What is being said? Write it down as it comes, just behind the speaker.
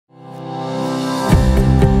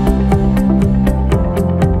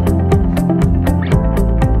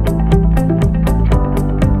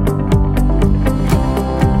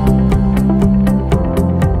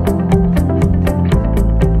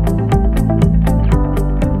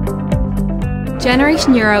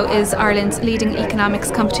Generation Euro is Ireland's leading economics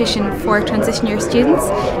competition for transition year students.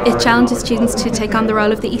 It challenges students to take on the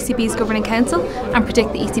role of the ECB's Governing Council and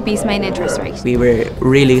predict the ECB's main interest rate. We were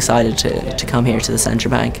really excited to come here to the Central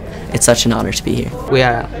Bank. It's such an honour to be here. We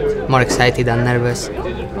are more excited than nervous.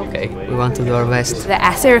 We want to do our best. The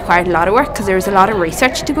essay required a lot of work because there was a lot of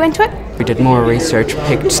research to go into it. We did more research,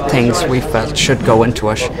 picked things we felt should go into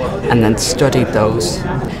it, and then studied those.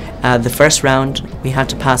 The first round we had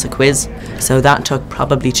to pass a quiz, so that took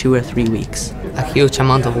probably 2 or 3 weeks. A huge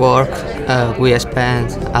amount of work. We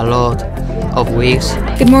spent a lot of weeks.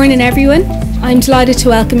 Good morning everyone. I'm delighted to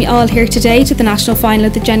welcome you all here today to the national final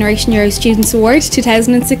of the Generation Euro Students' Award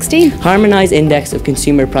 2016. Harmonised Index of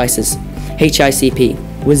Consumer Prices, HICP,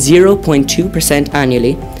 was 0.2%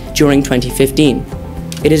 annually during 2015.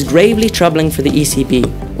 It is gravely troubling for the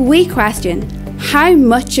ECB. We question, how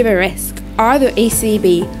much of a risk are the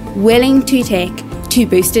ECB willing to take to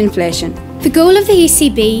boost inflation? The goal of the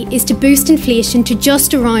ECB is to boost inflation to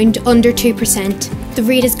just around under 2%. The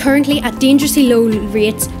rate is currently at dangerously low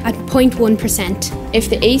rates at 0.1%. If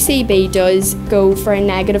the ECB does go for a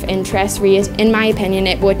negative interest rate, in my opinion,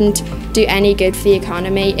 it wouldn't do any good for the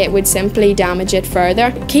economy. It would simply damage it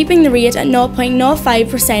further. Keeping the rate at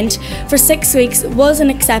 0.05% for 6 weeks was an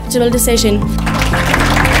acceptable decision.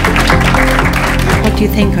 What do you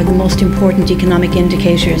think are the most important economic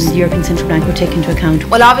indicators the European Central Bank will take into account?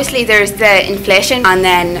 Well, obviously there's the inflation and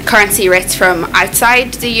then currency rates from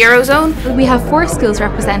outside the Eurozone. We have 4 schools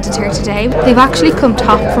represented here today. They've actually come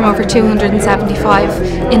top from over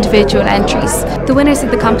 275 individual entries. The winners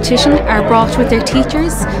of the competition are brought with their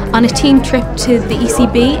teachers on a team trip to the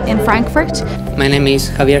ECB in Frankfurt. My name is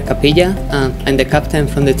Javier Capilla. I'm the captain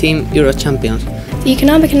from the team Euro Champions. The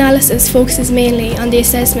economic analysis focuses mainly on the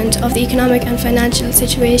assessment of the economic and financial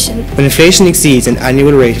situation. When inflation exceeds an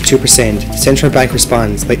annual rate of 2%, the Central Bank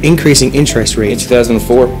responds by increasing interest rates. In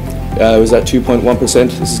 2004, it was at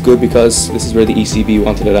 2.1%. This is good because this is where the ECB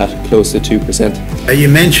wanted it at, close to 2%. You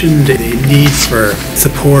mentioned the need for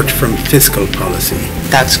support from fiscal policy.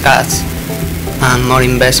 Tax cuts and more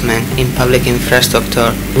investment in public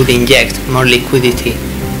infrastructure would inject more liquidity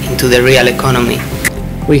into the real economy.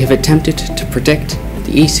 We have attempted to predict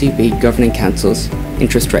the ECB Governing Council's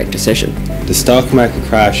interest rate decision. The stock market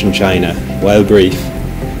crash in China, while brief,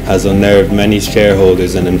 has unnerved many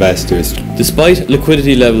shareholders and investors. Despite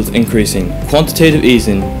liquidity levels increasing, quantitative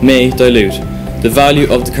easing may dilute the value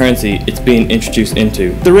of the currency it's being introduced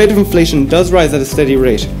into. The rate of inflation does rise at a steady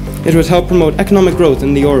rate. It would help promote economic growth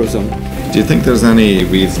in the Eurozone. Do you think there's any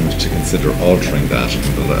reason to consider altering that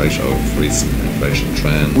in the light of recent inflation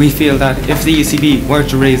trends? We feel that if the ECB were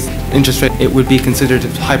to raise interest rate, it would be considered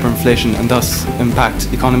hyperinflation and thus impact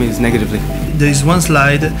economies negatively. There is one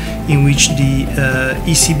slide in which the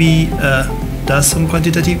ECB does some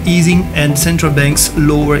quantitative easing and central banks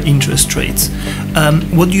lower interest rates.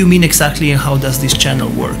 What do you mean exactly and how does this channel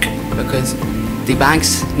work? Because the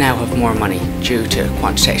banks now have more money due to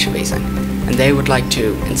quantitative easing, and they would like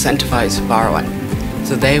to incentivise borrowing.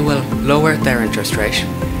 So they will lower their interest rate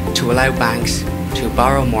to allow banks to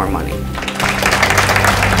borrow more money.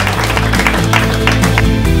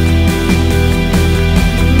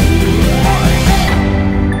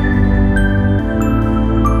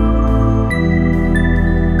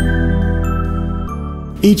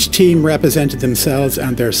 Each team represented themselves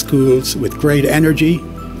and their schools with great energy,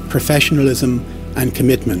 professionalism and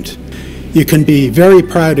commitment. You can be very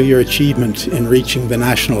proud of your achievement in reaching the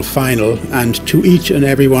national final, and to each and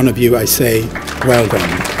every one of you I say, well done.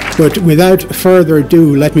 But without further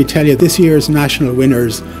ado, let me tell you this year's national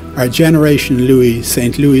winners are Generation Louis,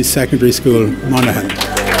 St. Louis Secondary School, Monaghan.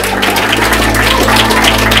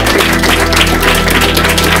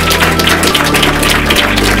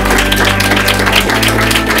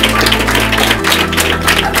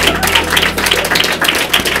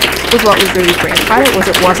 What was really great about it was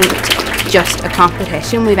it wasn't just a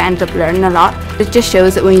competition. We've ended up learning a lot. It just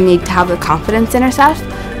shows that we need to have the confidence in ourselves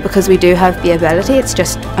because we do have the ability. It's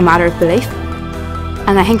just a matter of belief.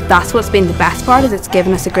 And I think that's what's been the best part, is it's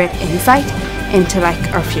given us a great insight into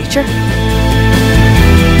our future.